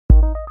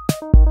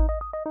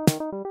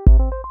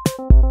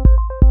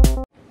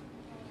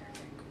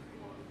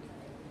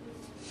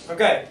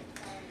Okay.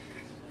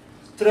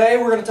 Today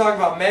we're going to talk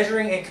about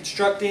measuring and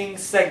constructing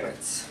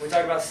segments. We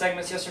talked about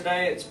segments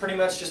yesterday. It's pretty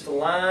much just a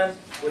line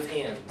with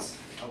ends.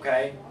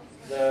 Okay.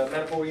 The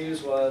metaphor we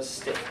used was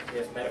stick,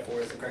 if metaphor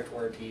is the correct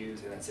word to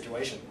use in that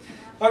situation.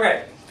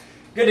 Okay.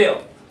 Good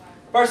deal.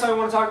 First thing we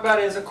want to talk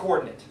about is a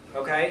coordinate.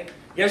 Okay.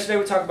 Yesterday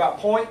we talked about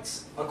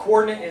points. A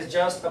coordinate is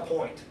just a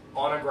point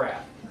on a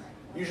graph.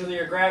 Usually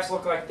your graphs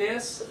look like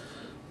this.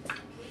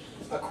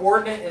 A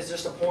coordinate is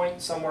just a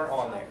point somewhere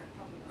on there.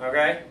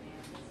 Okay?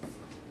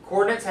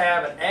 Coordinates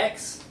have an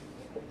X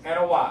and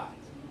a Y.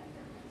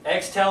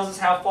 X tells us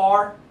how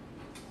far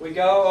we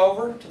go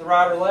over to the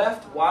right or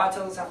left. Y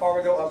tells us how far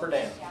we go up or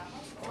down.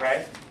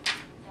 Okay?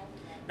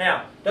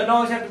 Now, doesn't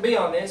always have to be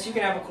on this. You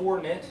can have a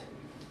coordinate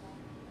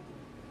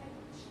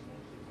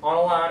on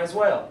a line as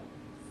well.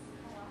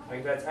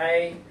 Like that's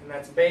A and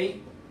that's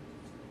B.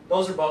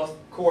 Those are both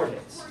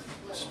coordinates.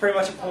 It's pretty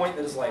much a point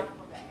that is labeled.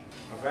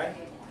 Okay?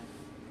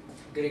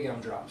 Goody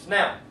gumdrops.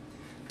 Now,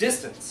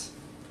 distance.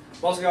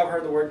 Most of you have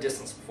heard the word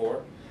distance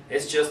before.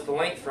 It's just the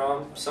length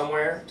from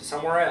somewhere to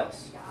somewhere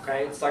else.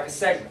 Okay? It's like a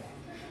segment.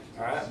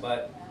 Alright?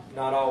 But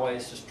not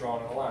always just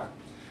drawn in a line.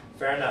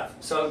 Fair enough.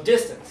 So,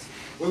 distance.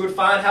 We would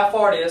find how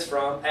far it is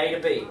from A to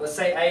B. Let's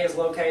say A is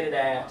located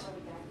at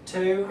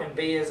 2 and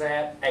B is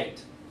at 8.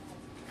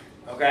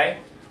 Okay?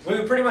 We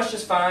would pretty much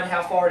just find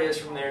how far it is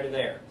from there to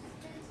there.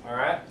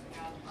 Alright?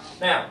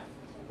 Now,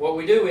 what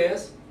we do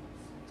is,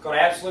 it's called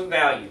absolute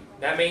value.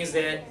 That means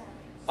that,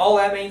 all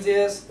that means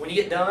is, when you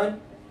get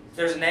done, if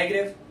there's a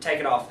negative,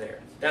 take it off there.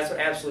 That's what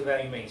absolute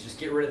value means. Just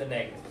get rid of the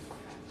negative.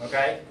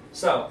 Okay?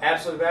 So,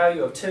 absolute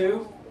value of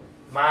 2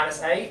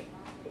 minus 8.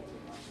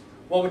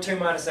 What would 2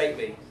 minus 8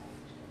 be?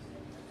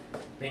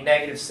 Be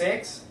negative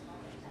 6.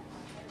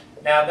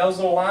 Now, those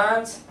little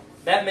lines,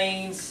 that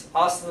means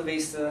hasta la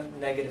vista,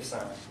 negative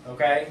sign.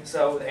 Okay?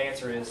 So, the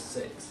answer is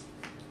 6.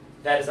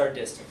 That is our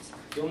distance.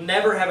 You'll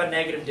never have a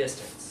negative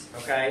distance.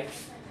 Okay?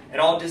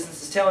 And all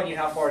distance is telling you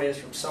how far it is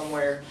from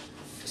somewhere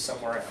to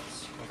somewhere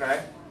else.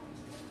 Okay?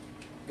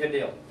 Good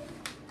deal.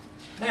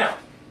 Now,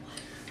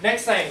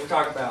 next thing we're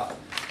talking about,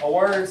 a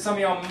word some of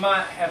y'all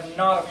might have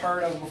not have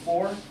heard of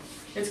before.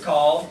 It's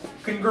called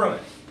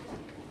congruent.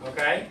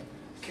 Okay?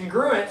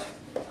 Congruent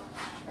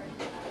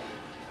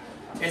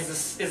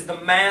is the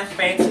math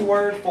fancy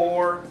word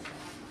for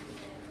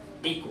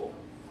equal.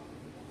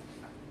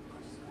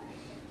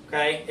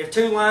 Okay? If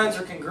two lines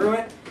are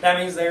congruent, that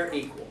means they're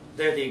equal.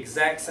 They're the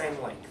exact same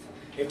length.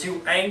 If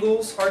two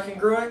angles are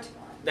congruent,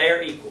 they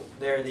are equal.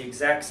 They're the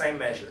exact same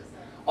measure.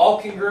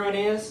 All congruent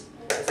is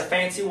a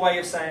fancy way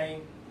of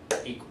saying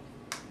equal.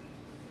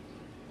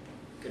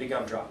 Goody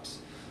gumdrops.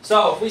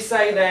 So if we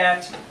say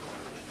that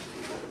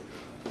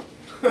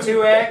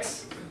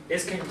 2x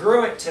is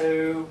congruent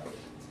to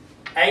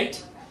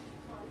 8,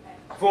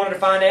 if we wanted to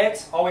find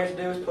x, all we have to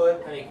do is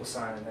put an equal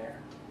sign in there.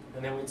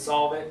 And then we'd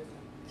solve it.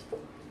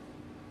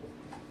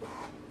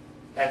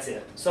 That's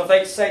it. So if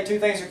they say two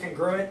things are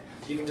congruent,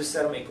 you can just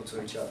set them equal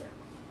to each other.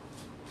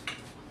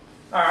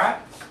 Alright,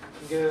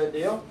 good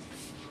deal.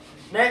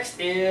 Next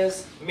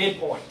is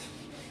midpoint.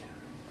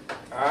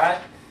 Alright,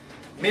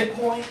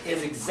 midpoint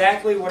is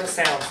exactly what it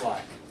sounds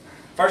like.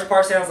 First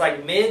part sounds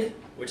like mid,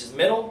 which is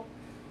middle.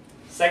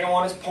 Second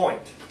one is point.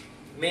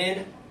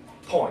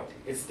 Midpoint.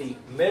 It's the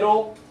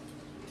middle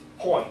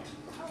point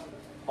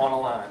on a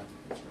line.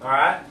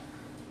 Alright?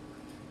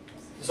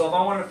 So if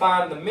I wanted to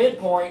find the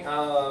midpoint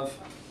of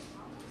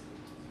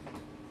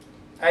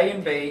A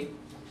and B,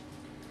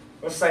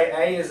 let's say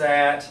A is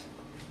at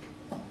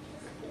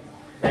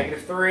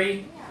negative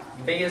 3,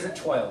 B is at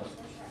 12.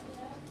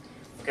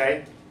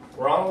 Okay?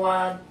 We're on a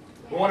line.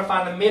 We want to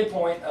find the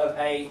midpoint of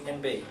A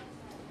and B.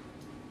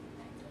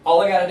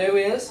 All I got to do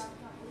is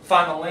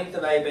find the length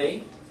of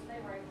AB.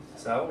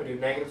 So we do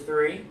negative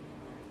 3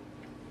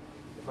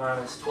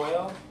 minus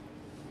 12.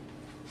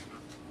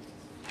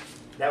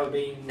 That would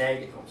be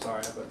negative, I'm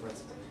sorry, I put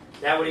parentheses.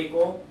 That would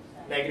equal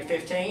negative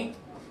 15.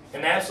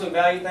 And the absolute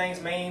value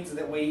things means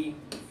that we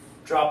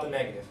drop the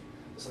negative.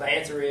 So the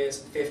answer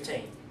is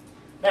 15.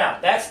 Now,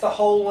 that's the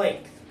whole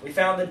length. We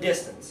found the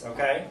distance,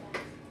 okay?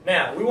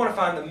 Now, we want to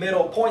find the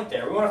middle point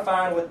there. We want to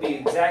find what the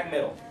exact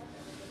middle.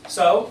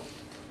 So,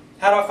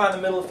 how do I find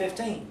the middle of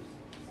 15?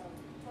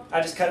 I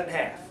just cut it in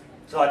half.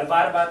 So I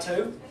divide it by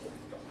 2.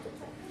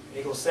 It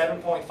equals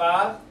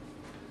 7.5.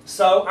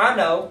 So I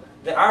know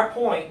that our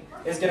point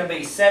is going to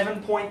be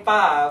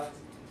 7.5,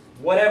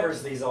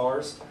 whatever's these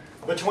are,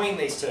 between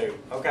these two,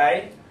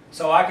 okay?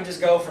 So I could just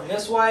go from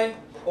this way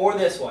or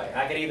this way.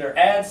 I could either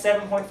add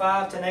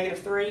 7.5 to negative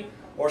 3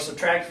 or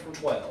subtract from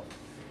 12.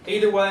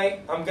 Either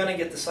way, I'm going to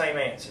get the same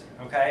answer,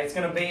 okay? It's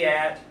going to be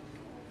at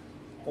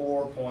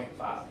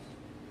 4.5,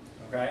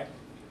 okay?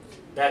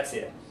 That's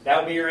it. That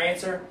would be your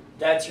answer.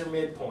 That's your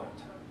midpoint.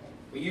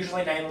 We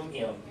usually name them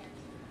M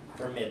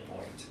for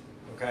midpoint,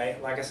 okay?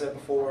 Like I said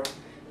before,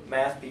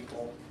 math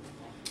people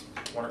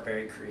weren't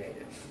very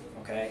creative,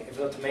 okay? If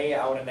it looked to me,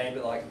 I would have named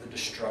it like the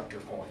destructor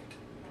point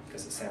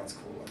because it sounds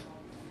cooler.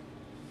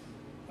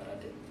 But I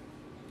didn't.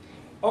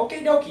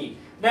 Okie dokie.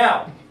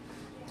 Now,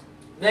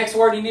 next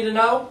word you need to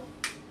know,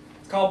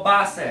 it's called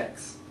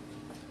bisects.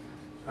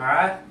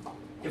 Alright?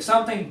 If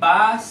something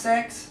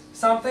bisects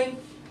something,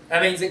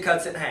 that means it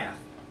cuts it in half.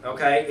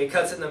 Okay? It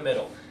cuts it in the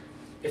middle.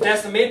 If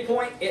that's the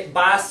midpoint, it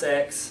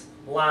bisects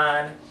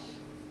line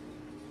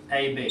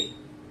AB.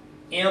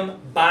 M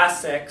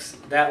bisects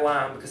that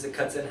line because it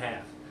cuts it in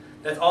half.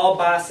 That's all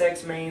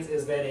bisects means,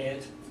 is that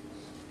it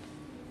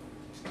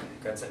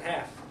cuts it in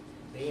half.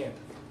 The end.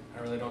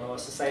 I really don't know what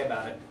to say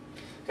about it.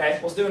 Okay,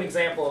 let's do an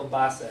example of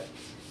bisect.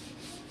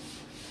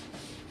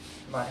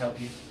 Might help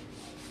you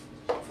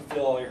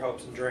fulfill all your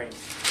hopes and dreams.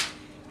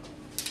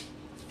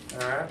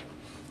 Alright.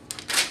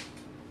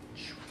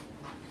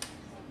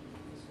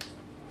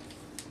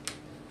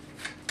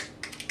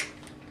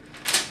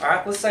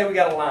 Alright, let's say we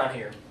got a line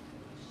here.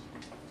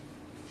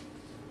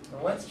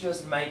 Now let's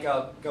just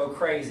go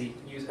crazy.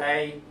 Use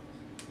A,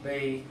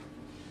 B,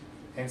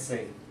 and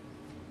C.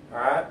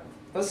 Alright?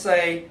 Let's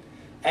say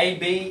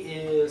AB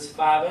is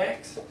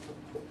 5x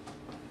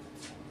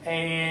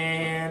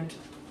and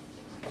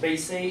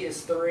BC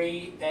is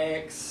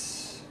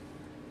 3x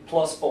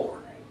plus 4.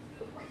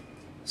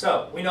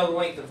 So, we know the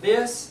length of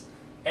this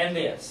and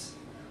this.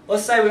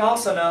 Let's say we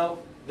also know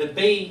that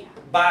B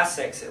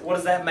bisects it. What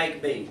does that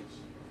make B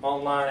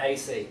on line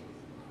AC?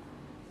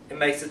 It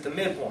makes it the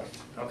midpoint.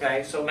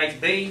 Okay, so it makes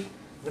B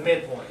the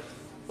midpoint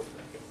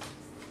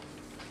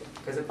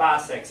because it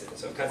bisects it,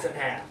 so it cuts it in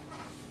half.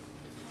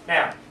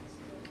 Now,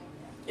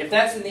 if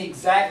that's in the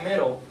exact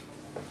middle,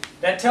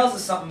 that tells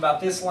us something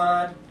about this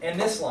line and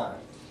this line.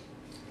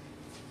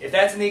 If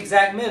that's in the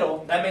exact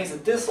middle, that means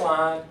that this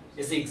line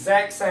is the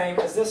exact same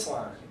as this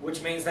line,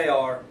 which means they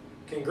are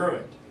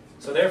congruent.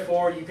 So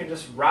therefore, you can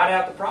just write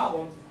out the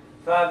problem.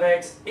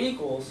 5x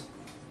equals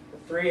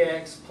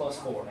 3x plus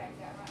 4.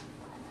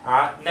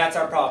 Alright, and that's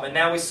our problem. And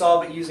now we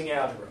solve it using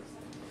algebra.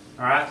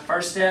 Alright,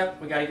 first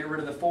step, we got to get rid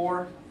of the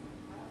 4.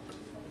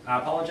 I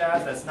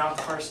apologize, that's not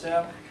the first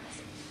step.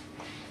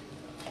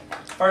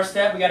 First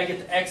step, we got to get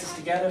the x's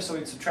together so we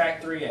can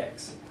subtract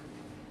 3x.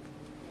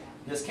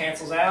 This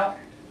cancels out.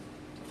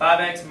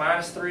 5x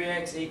minus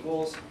 3x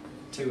equals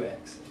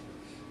 2x.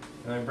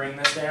 And then bring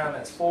this down,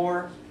 that's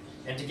 4.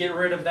 And to get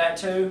rid of that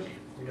 2,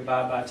 we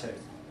divide by 2.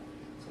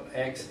 So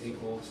x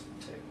equals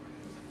 2.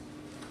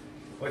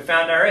 We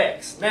found our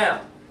x.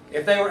 Now,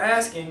 if they were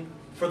asking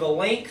for the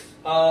length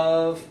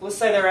of, let's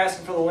say they were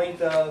asking for the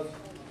length of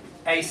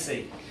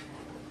AC.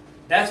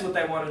 That's what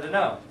they wanted to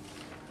know.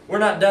 We're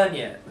not done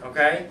yet,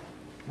 okay?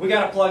 We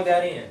got to plug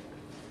that in.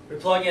 We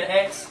plug in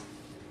x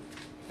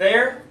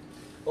there.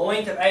 The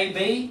length of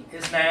AB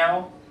is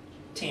now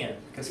 10,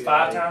 because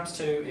 5 times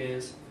 2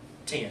 is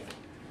 10.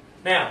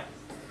 Now,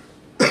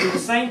 do the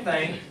same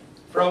thing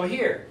for over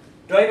here.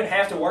 Do I even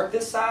have to work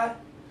this side?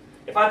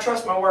 If I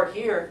trust my work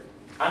here,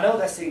 I know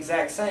that's the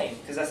exact same,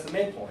 because that's the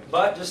midpoint.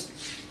 But just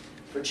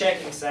for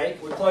checking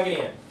sake, we plug it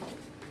in.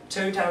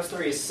 2 times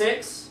 3 is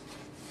 6,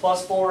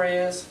 plus 4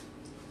 is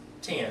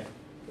 10.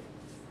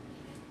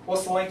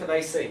 What's the length of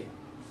AC?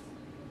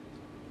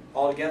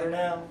 All together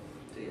now?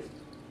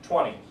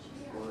 20.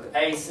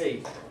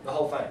 AC, the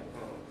whole thing.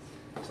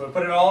 So we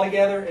put it all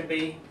together, it'd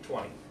be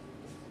 20.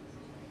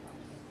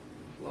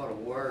 A lot of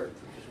work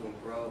for just one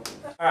problem.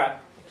 Alright,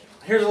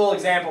 here's a little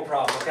example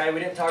problem, okay? We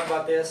didn't talk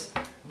about this,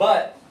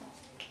 but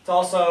it's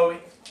also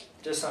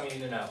just something you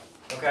need to know,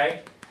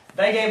 okay?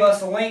 They gave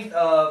us the length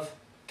of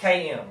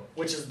KM,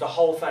 which is the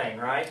whole thing,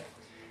 right?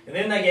 And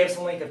then they gave us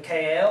the length of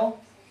KL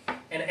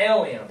and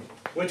LM,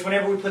 which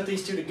whenever we put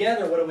these two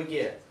together, what do we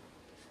get?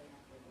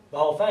 The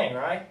whole thing,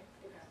 right?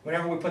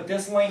 Whenever we put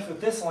this length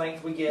with this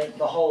length, we get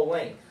the whole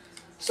length.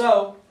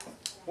 So,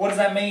 what does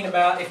that mean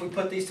about if we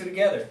put these two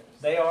together?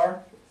 They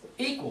are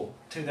equal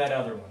to that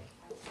other one.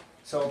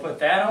 So we'll put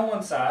that on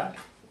one side.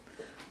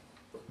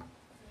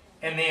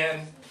 And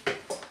then,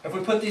 if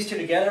we put these two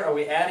together, are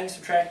we adding,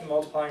 subtracting,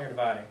 multiplying, or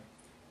dividing?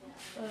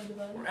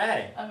 We're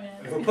adding.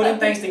 If we're putting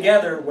things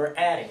together, we're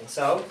adding.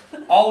 So,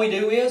 all we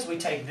do is we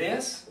take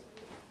this.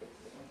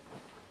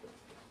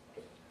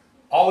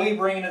 All we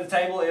bring into the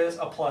table is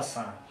a plus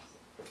sign.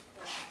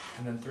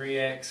 And then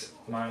 3x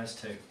minus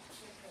 2.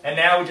 And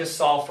now we just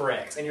solve for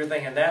x. And you're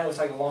thinking, that looks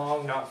like a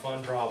long, not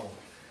fun problem.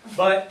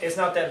 But it's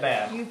not that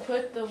bad. You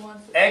put the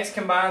ones... X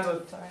combines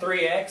with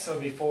 3x, so it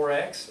would be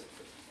 4x.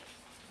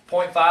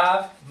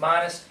 0.5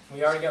 minus,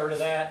 we already got rid of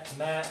that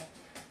and that.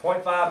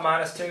 0.5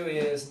 minus 2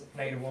 is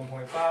negative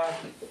 1.5.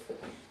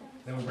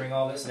 Then we bring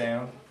all this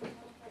down.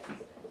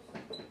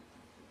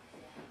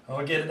 And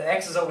we get the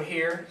x's over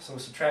here, so we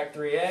subtract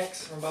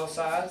 3x from both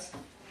sides.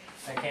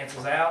 That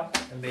cancels out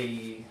and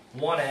be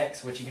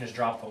 1x, which you can just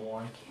drop the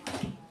 1.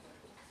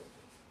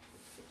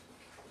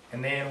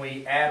 And then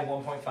we add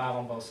 1.5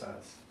 on both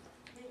sides.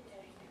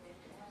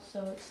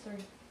 So it's 3.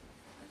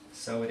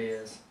 So it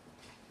is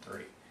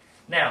 3.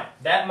 Now,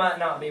 that might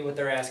not be what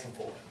they're asking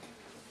for.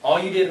 All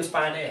you did was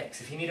find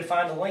x. If you need to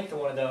find the length of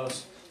one of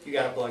those, you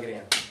got to plug it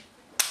in.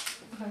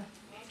 Okay.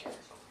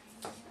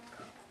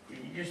 Did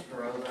you just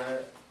throw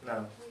that?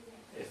 No.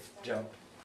 If jump.